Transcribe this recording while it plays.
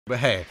But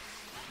hey,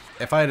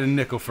 if I had a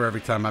nickel for every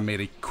time I made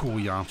a cool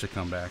Yamcha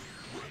comeback.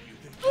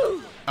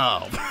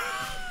 Oh,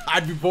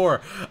 I'd be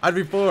poor. I'd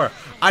be poor.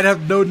 I'd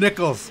have no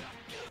nickels.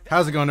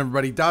 How's it going,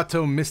 everybody?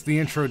 Dato missed the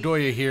intro.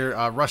 Doya here,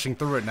 rushing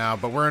through it now,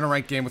 but we're in a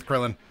ranked game with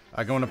Krillin,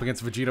 going up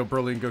against Vegito,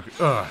 Broly, and Goku.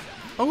 Ugh.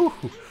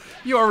 Oh,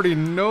 you already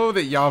know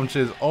that Yamcha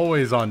is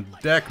always on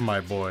deck,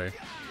 my boy.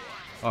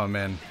 Oh,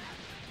 man.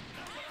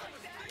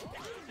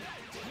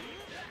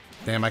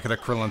 Damn, I could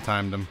have Krillin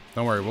timed him.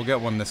 Don't worry, we'll get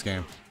one this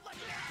game.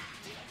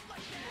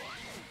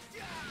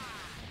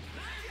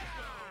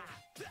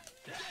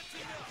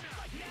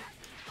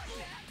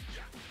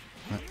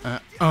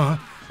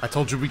 I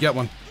told you we get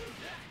one.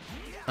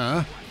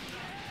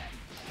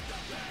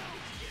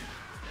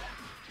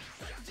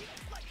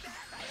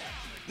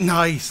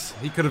 Nice!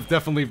 He could have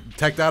definitely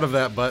teched out of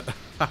that, but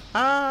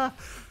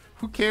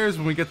who cares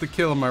when we get the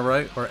kill, am I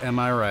right? Or am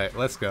I right?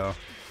 Let's go.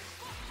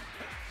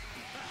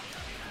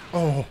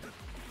 Oh.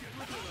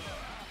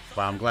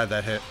 Wow, I'm glad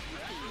that hit.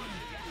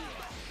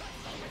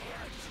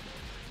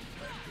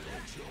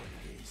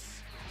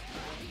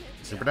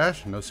 Super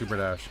dash? No super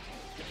dash.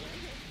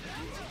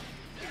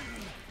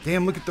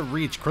 Damn, look at the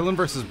reach. Krillin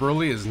versus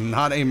Broly is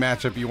not a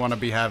matchup you want to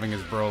be having as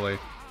Broly.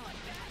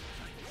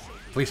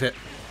 Please hit.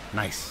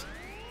 Nice.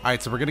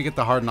 Alright, so we're going to get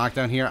the hard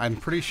knockdown here. I'm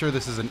pretty sure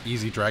this is an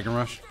easy Dragon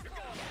Rush.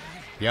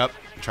 Yep,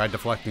 tried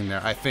deflecting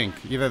there, I think.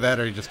 Either that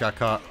or he just got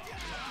caught.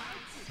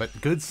 But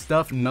good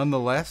stuff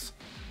nonetheless.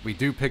 We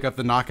do pick up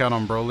the knockout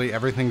on Broly.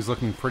 Everything's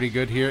looking pretty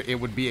good here. It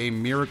would be a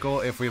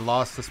miracle if we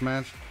lost this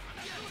match.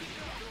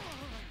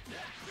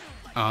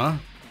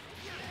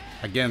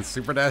 Again,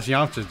 Super Dash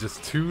Yamcha is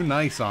just too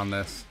nice on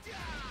this.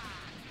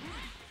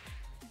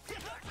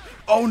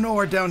 Oh no,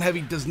 our down heavy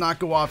does not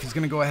go off. He's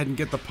going to go ahead and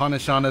get the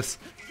punish on us.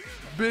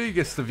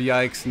 Biggest of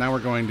yikes. Now we're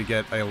going to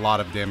get a lot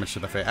of damage to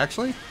the face.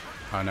 Actually?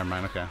 Oh, never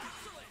mind. Okay.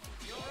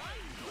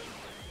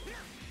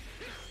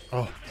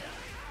 Oh.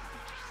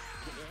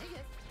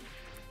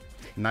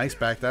 Nice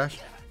backdash.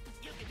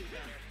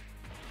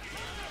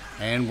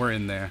 And we're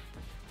in there.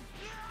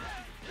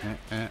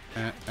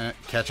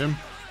 Catch him.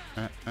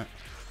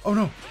 Oh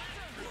no.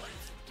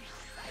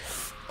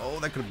 Oh,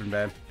 that could have been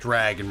bad.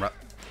 Dragon Rush.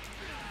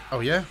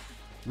 Oh yeah?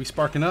 We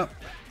sparking up?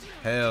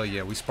 Hell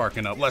yeah, we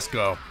sparking up. Let's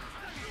go.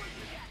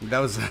 That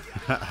was...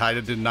 I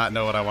did not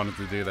know what I wanted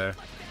to do there.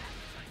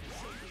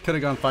 Could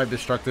have gone 5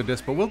 Destructive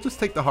Disc, but we'll just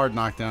take the hard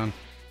knockdown.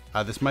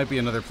 This might be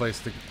another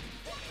place to...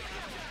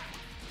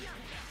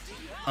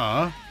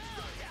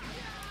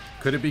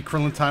 Could it be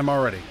Krillin time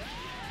already?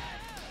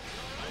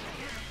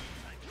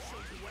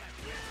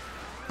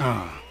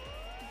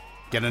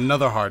 Get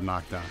another hard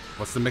knockdown.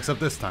 What's the mix-up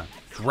this time?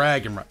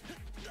 Dragon Rush.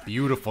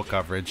 Beautiful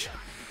coverage.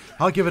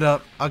 I'll give it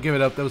up. I'll give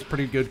it up. That was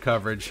pretty good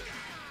coverage.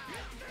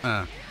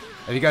 If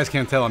you guys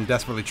can't tell, I'm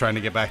desperately trying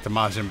to get back to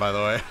Majin, by the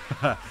way.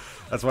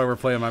 That's why we're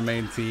playing my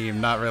main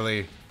team. Not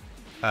really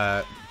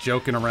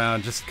joking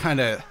around. Just kind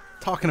of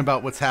talking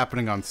about what's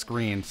happening on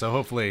screen. So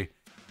hopefully,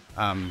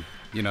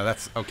 you know,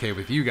 that's okay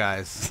with you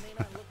guys.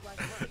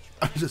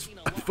 I'm just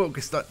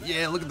focused on...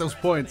 Yeah, look at those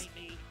points.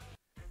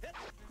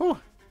 Whew.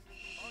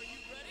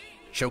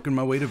 Choking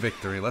my way to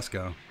victory. Let's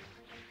go.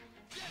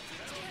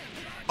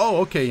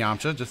 Oh, okay,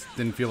 Yamcha. Just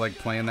didn't feel like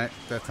playing that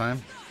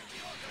time.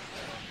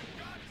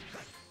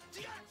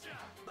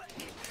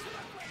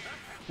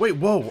 Wait,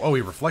 whoa. Oh,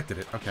 he reflected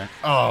it. Okay.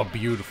 Oh,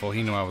 beautiful.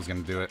 He knew I was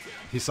going to do it.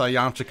 He saw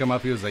Yamcha come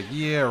up. He was like,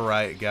 yeah,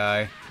 right,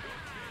 guy.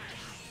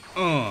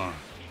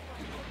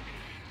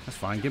 That's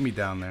fine. Get me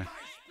down there.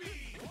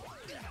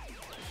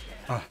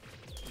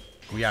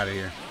 We out of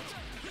here.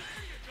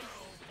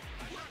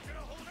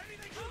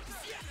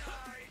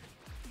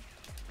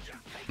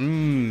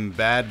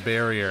 Bad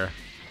barrier.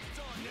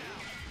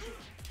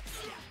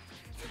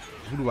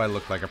 Who do I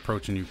look like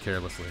approaching you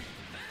carelessly?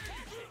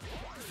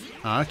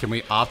 Can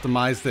we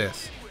optimize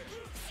this?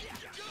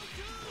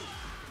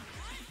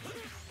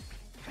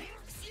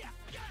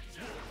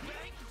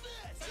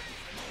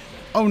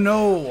 Oh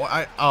no!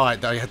 I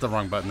hit the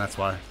wrong button, that's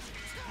why.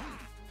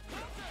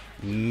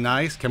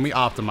 Nice. Can we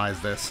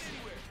optimize this?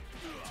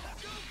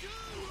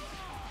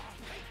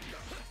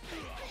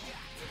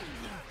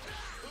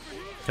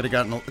 Could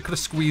have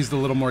squeezed a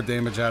little more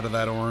damage out of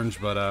that orange,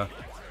 but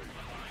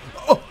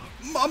oh,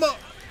 mama!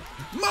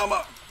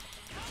 Mama!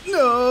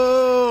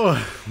 No!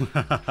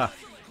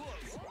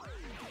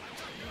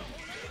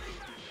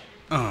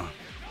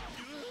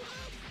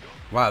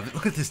 Wow,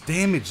 look at this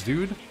damage,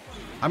 dude.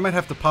 I might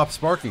have to pop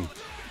Sparking.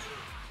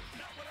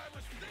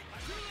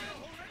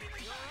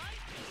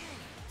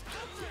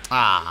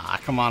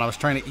 Come on. I was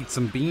trying to eat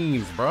some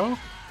beans, bro.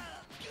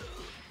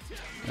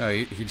 Oh,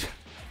 he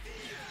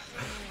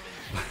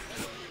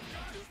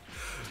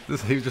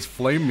just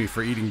flamed me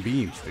for eating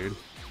beans, dude.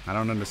 I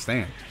don't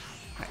understand.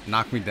 Right,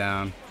 knock me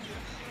down.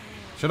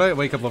 Should I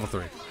wake up level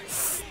 3?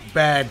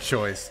 Bad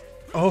choice.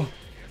 Oh.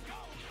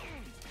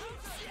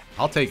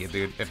 I'll take it,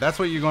 dude. If that's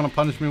what you're going to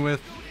punish me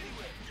with,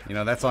 you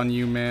know, that's on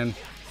you, man.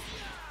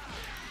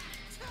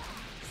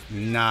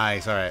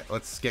 Nice. Alright,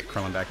 let's get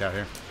Krillin back out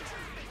here.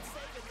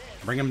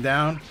 Bring him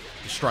down.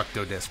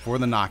 Destructo Disc for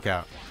the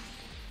knockout.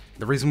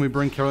 The reason we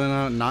bring Krillin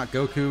out, not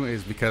Goku,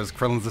 is because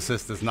Krillin's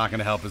assist is not going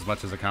to help as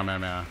much as a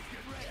Kamehameha.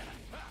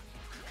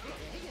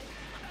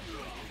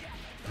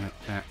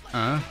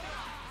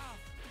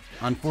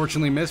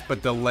 Unfortunately missed,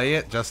 but delay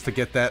it just to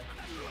get that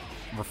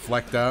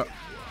reflect out.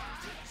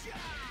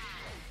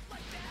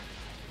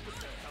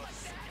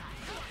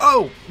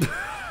 Oh!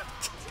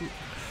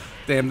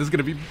 Damn, this is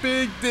going to be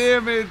big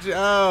damage.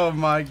 Oh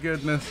my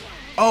goodness.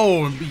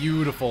 Oh,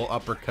 beautiful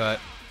uppercut.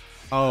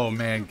 Oh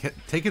man,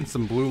 taking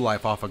some blue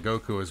life off of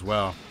Goku as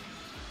well.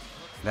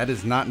 That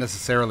is not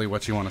necessarily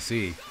what you want to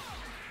see.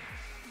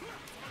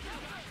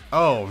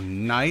 Oh,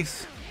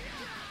 nice.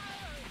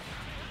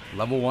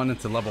 Level 1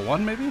 into level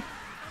 1 maybe?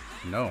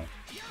 No.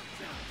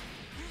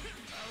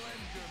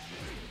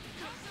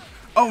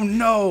 Oh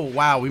no!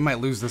 Wow, we might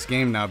lose this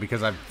game now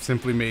because I've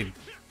simply made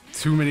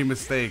too many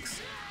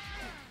mistakes.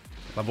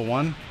 Level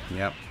 1?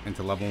 Yep,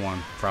 into level 1,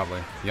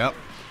 probably. Yep.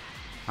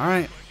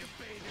 Alright.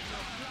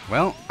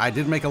 Well, I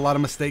did make a lot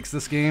of mistakes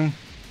this game,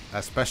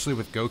 especially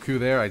with Goku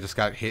there. I just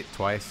got hit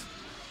twice,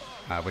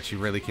 which you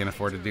really can't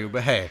afford to do.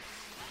 But hey,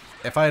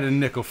 if I had a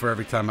nickel for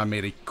every time I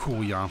made a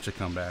cool Yamcha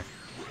comeback.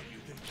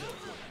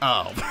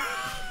 Oh,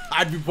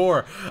 I'd be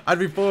poor. I'd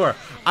be poor.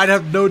 I'd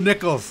have no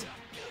nickels.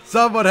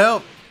 Someone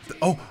help.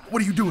 Oh,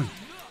 what are you doing?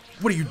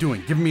 What are you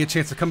doing? Giving me a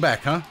chance to come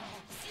back, huh?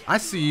 I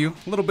see you.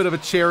 A little bit of a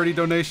charity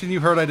donation. You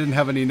heard I didn't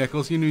have any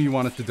nickels. You knew you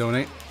wanted to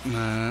donate.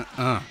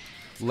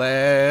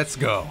 Let's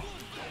go.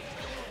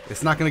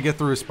 It's not going to get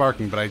through his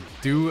sparking, but I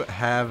do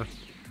have...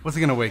 What's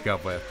he going to wake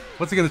up with?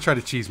 What's he going to try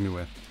to cheese me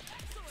with?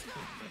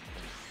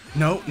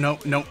 No, no,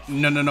 no,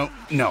 no, no, no,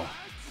 no.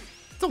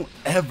 Don't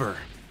ever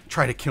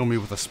try to kill me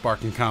with a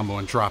sparking combo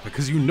and drop it,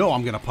 because you know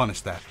I'm going to punish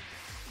that.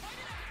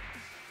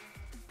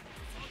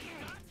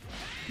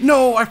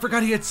 No, I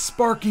forgot he had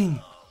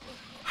sparking.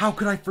 How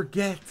could I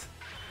forget?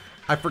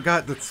 I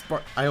forgot that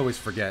I always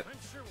forget.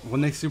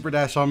 When they super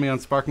dash on me on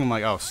sparking, I'm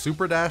like, oh,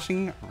 super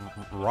dashing?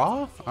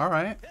 Raw?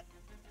 Alright.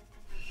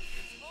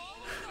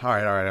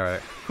 Alright, alright,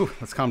 alright.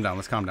 Let's calm down,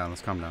 let's calm down,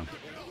 let's calm down.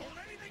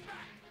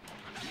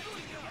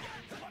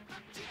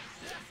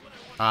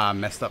 Ah,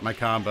 messed up my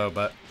combo,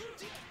 but...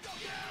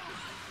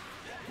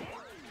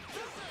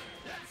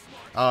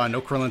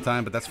 no Krillin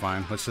time, but that's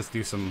fine. Let's just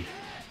do some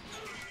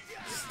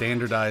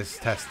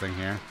standardized testing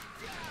here.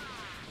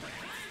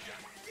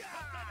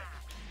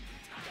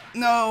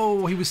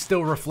 No, he was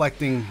still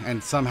reflecting,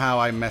 and somehow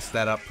I messed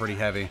that up pretty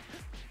heavy.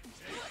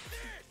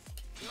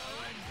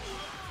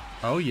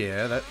 Oh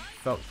yeah, that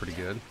felt pretty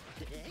good.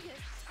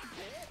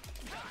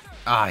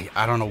 I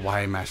don't know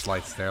why I mashed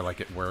lights there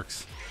like it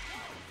works.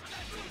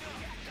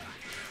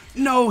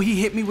 No, he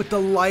hit me with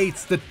the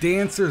lights, the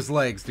dancer's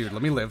legs. Dude,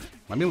 let me live.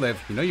 Let me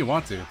live. You know you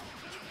want to.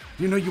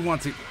 You know you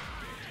want to.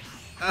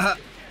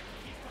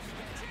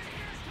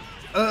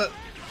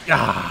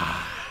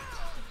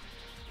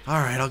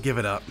 Alright, I'll give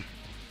it up.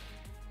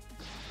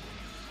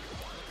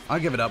 I'll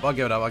give it up, I'll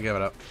give it up, I'll give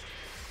it up.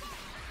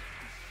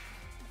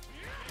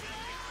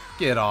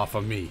 Get off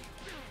of me.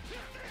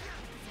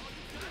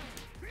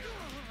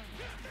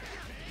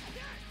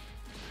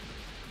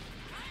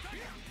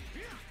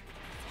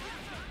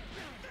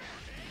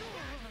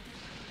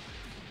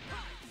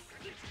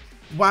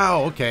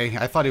 Wow, okay.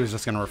 I thought he was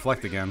just gonna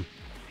reflect again.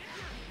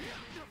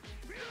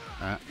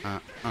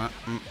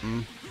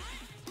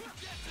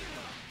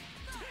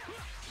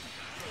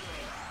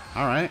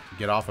 Alright,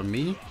 get off of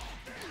me.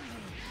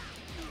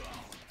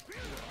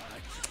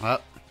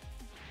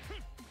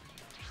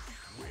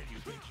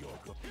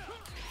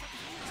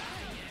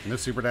 No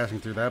super dashing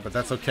through that, but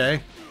that's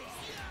okay.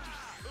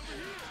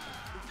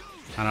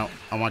 I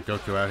want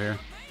Goku out here.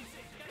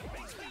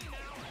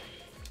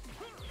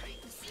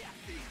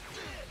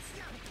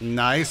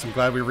 Nice, I'm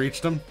glad we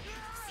reached him.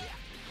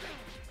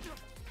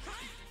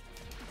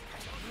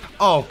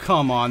 Oh,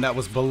 come on, that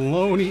was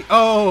baloney.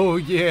 Oh,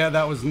 yeah,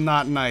 that was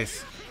not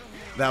nice.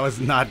 That was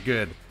not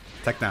good.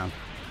 Tech down.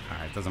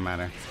 Alright, doesn't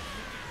matter.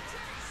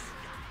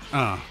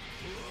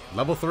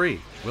 Level 3.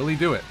 Will he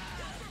do it?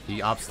 He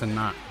opts to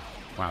not.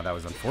 Wow, that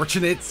was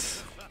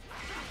unfortunate.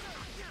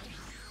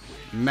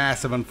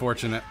 Massive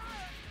unfortunate.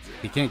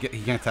 He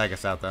can't tag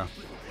us out though.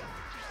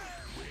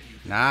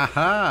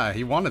 Nah,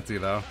 he wanted to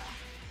though.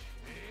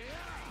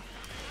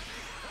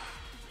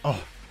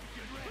 Oh.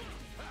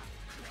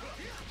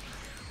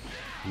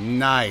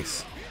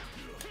 Nice.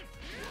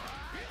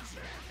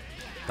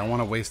 Don't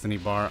want to waste any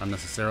bar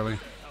unnecessarily.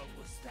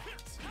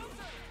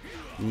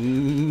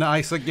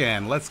 Nice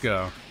again. Let's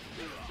go.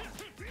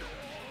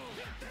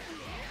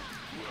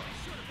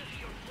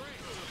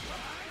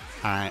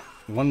 Alright,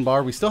 1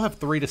 bar. We still have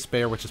 3 to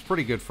spare, which is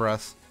pretty good for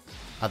us.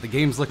 The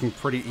game's looking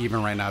pretty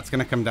even right now. It's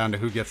going to come down to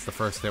who gets the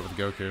first hit with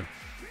Goku.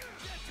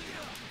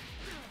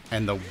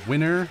 And the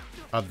winner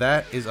of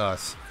that is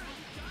us.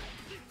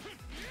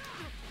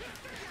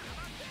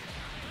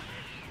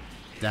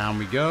 Down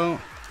we go.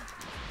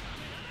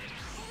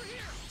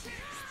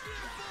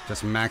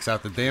 Just max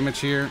out the damage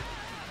here.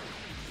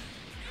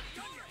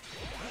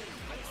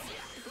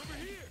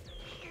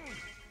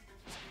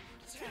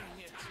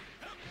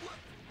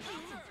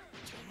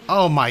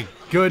 Oh my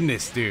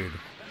goodness, dude.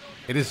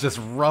 It is just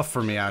rough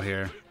for me out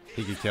here.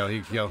 He could kill. He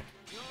could kill.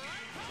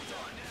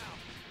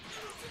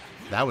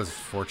 That was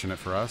fortunate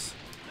for us.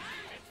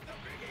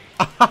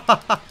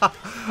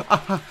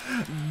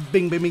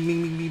 Bing, bing, bing,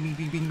 bing, bing, bing,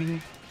 bing, bing,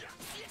 bing.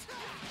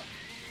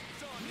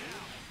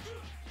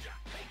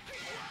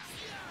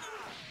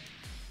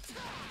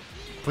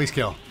 Please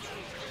kill.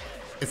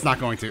 It's not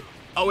going to.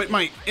 Oh, it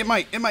might. It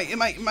might. It might. It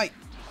might. It might.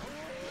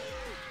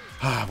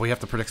 We have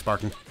to predict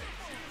sparking.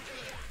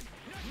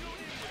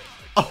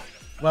 Oh,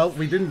 well,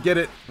 we didn't get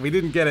it. We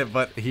didn't get it,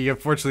 but he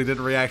unfortunately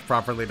didn't react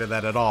properly to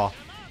that at all.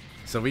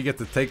 So we get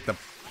to take the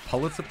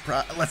Pulitzer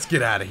Prize. Let's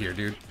get out of here,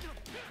 dude.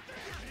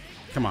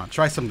 Come on,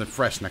 try something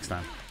fresh next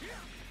time.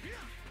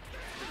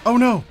 Oh,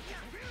 no.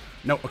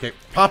 No, okay.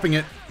 Popping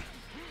it.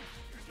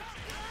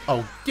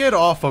 Oh, get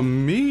off of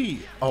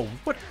me. Oh,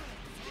 what?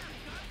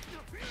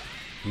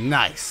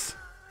 Nice.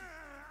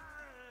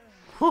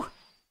 Whew.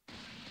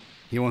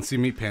 You won't see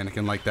me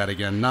panicking like that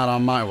again. Not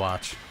on my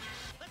watch.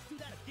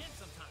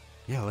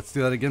 Yeah, let's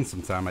do that again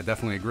sometime. I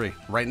definitely agree.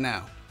 Right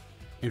now.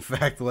 In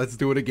fact, let's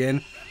do it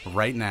again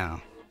right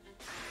now.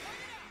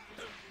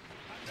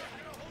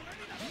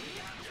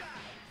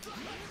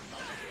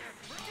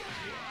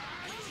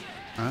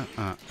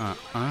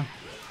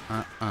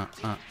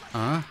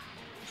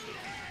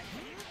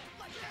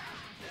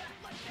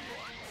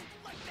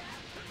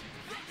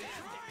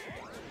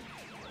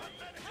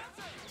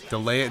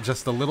 Delay it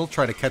just a little,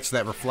 try to catch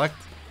that reflect.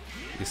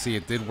 You see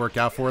it did work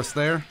out for us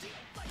there.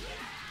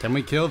 Can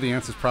we kill? The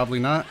answer is probably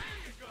not.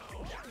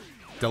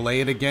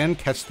 Delay it again,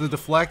 catch the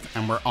deflect,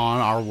 and we're on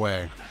our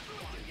way.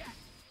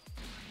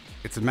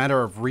 It's a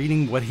matter of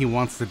reading what he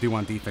wants to do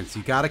on defense.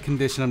 You gotta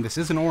condition him. This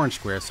is an orange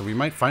square, so we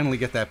might finally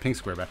get that pink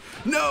square back.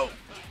 No!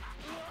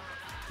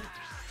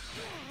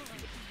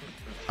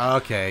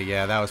 Okay,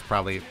 yeah, that was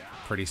probably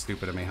pretty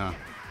stupid of me, huh?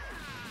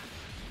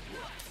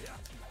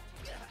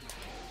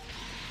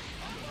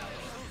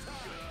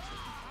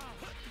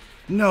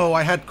 No,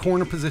 I had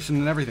corner position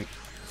and everything.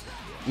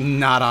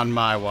 Not on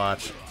my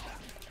watch.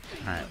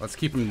 Alright, let's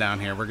keep him down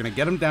here. We're going to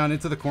get him down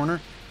into the corner.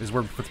 This is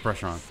where we put the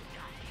pressure on.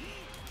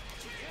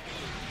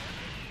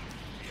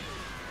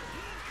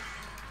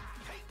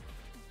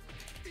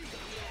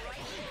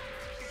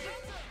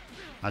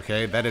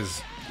 Okay, that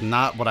is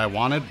not what I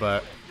wanted,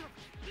 but...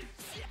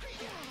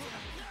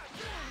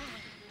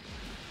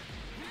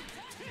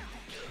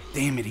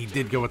 Damn it, he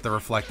did go with the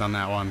reflect on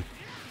that one.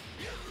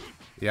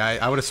 Yeah,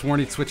 I would have sworn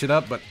he'd switch it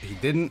up, but he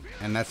didn't,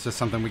 and that's just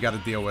something we got to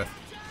deal with.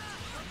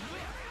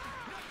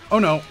 Oh,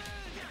 no.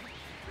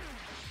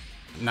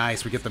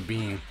 Nice, we get the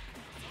beam.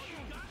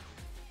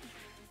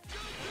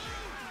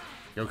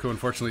 Goku,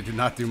 unfortunately, did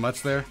not do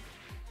much there.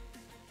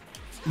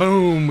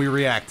 Boom, we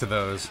react to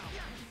those.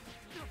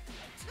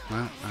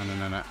 No.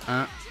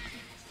 Why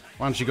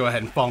don't you go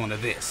ahead and fall into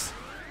this?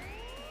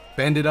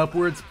 Bend it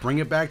upwards, bring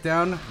it back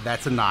down.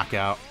 That's a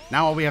knockout.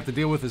 Now all we have to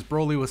deal with is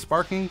Broly with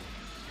sparking.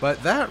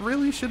 But that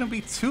really shouldn't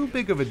be too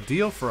big of a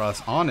deal for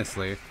us,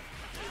 honestly.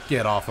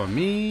 Get off of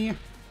me.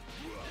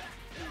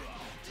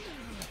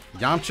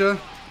 Yamcha.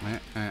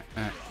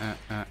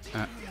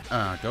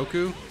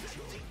 Goku.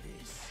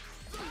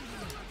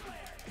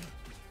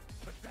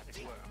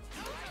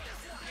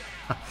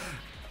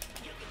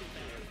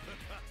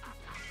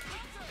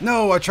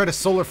 No, I tried to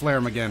solar flare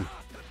him again.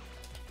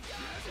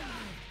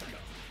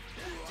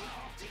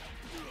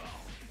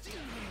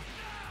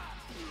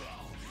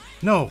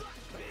 No.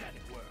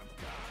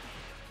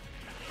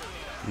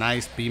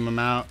 Nice, beam him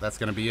out. That's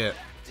gonna be it.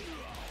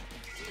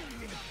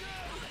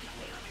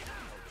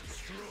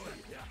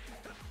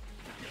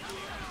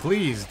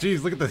 Please,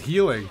 geez, look at the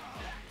healing.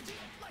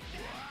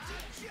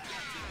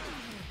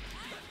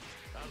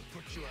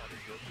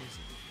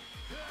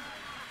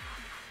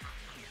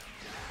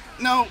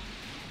 No.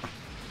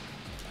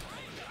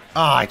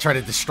 Ah, I tried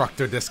to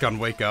Destructo Disc on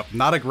Wake Up.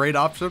 Not a great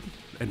option.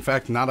 In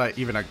fact, not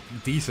even a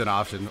decent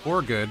option.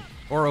 Or good.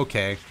 Or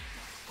okay.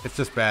 It's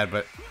just bad,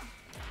 but...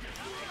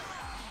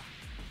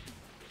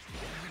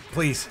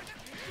 Please.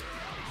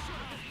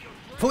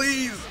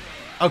 Please!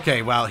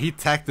 Okay, well, he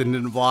teched and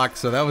didn't block,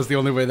 so that was the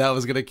only way that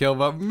was going to kill,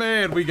 but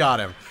man, we got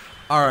him.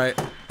 Alright,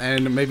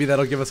 and maybe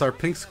that'll give us our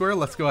pink square.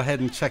 Let's go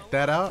ahead and check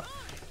that out.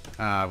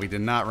 We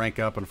did not rank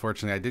up,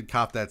 unfortunately. I did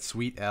cop that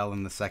sweet L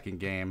in the second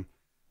game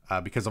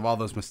because of all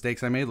those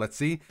mistakes I made. Let's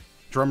see.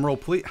 Drum roll,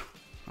 please.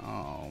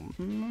 Oh,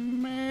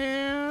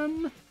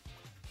 man.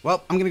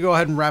 Well, I'm going to go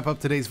ahead and wrap up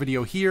today's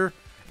video here.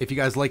 If you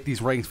guys like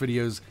these ranked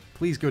videos,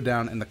 please go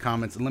down in the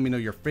comments and let me know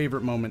your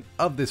favorite moment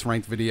of this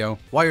ranked video.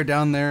 While you're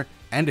down there,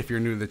 and if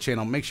you're new to the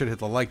channel, make sure to hit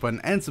the like button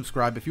and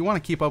subscribe if you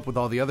want to keep up with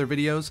all the other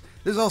videos.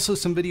 There's also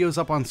some videos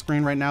up on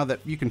screen right now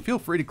that you can feel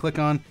free to click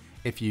on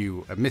if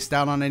you missed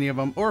out on any of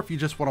them, or if you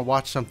just want to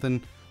watch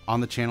something on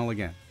the channel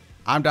again.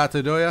 I'm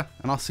Dotodoya,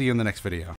 and I'll see you in the next video.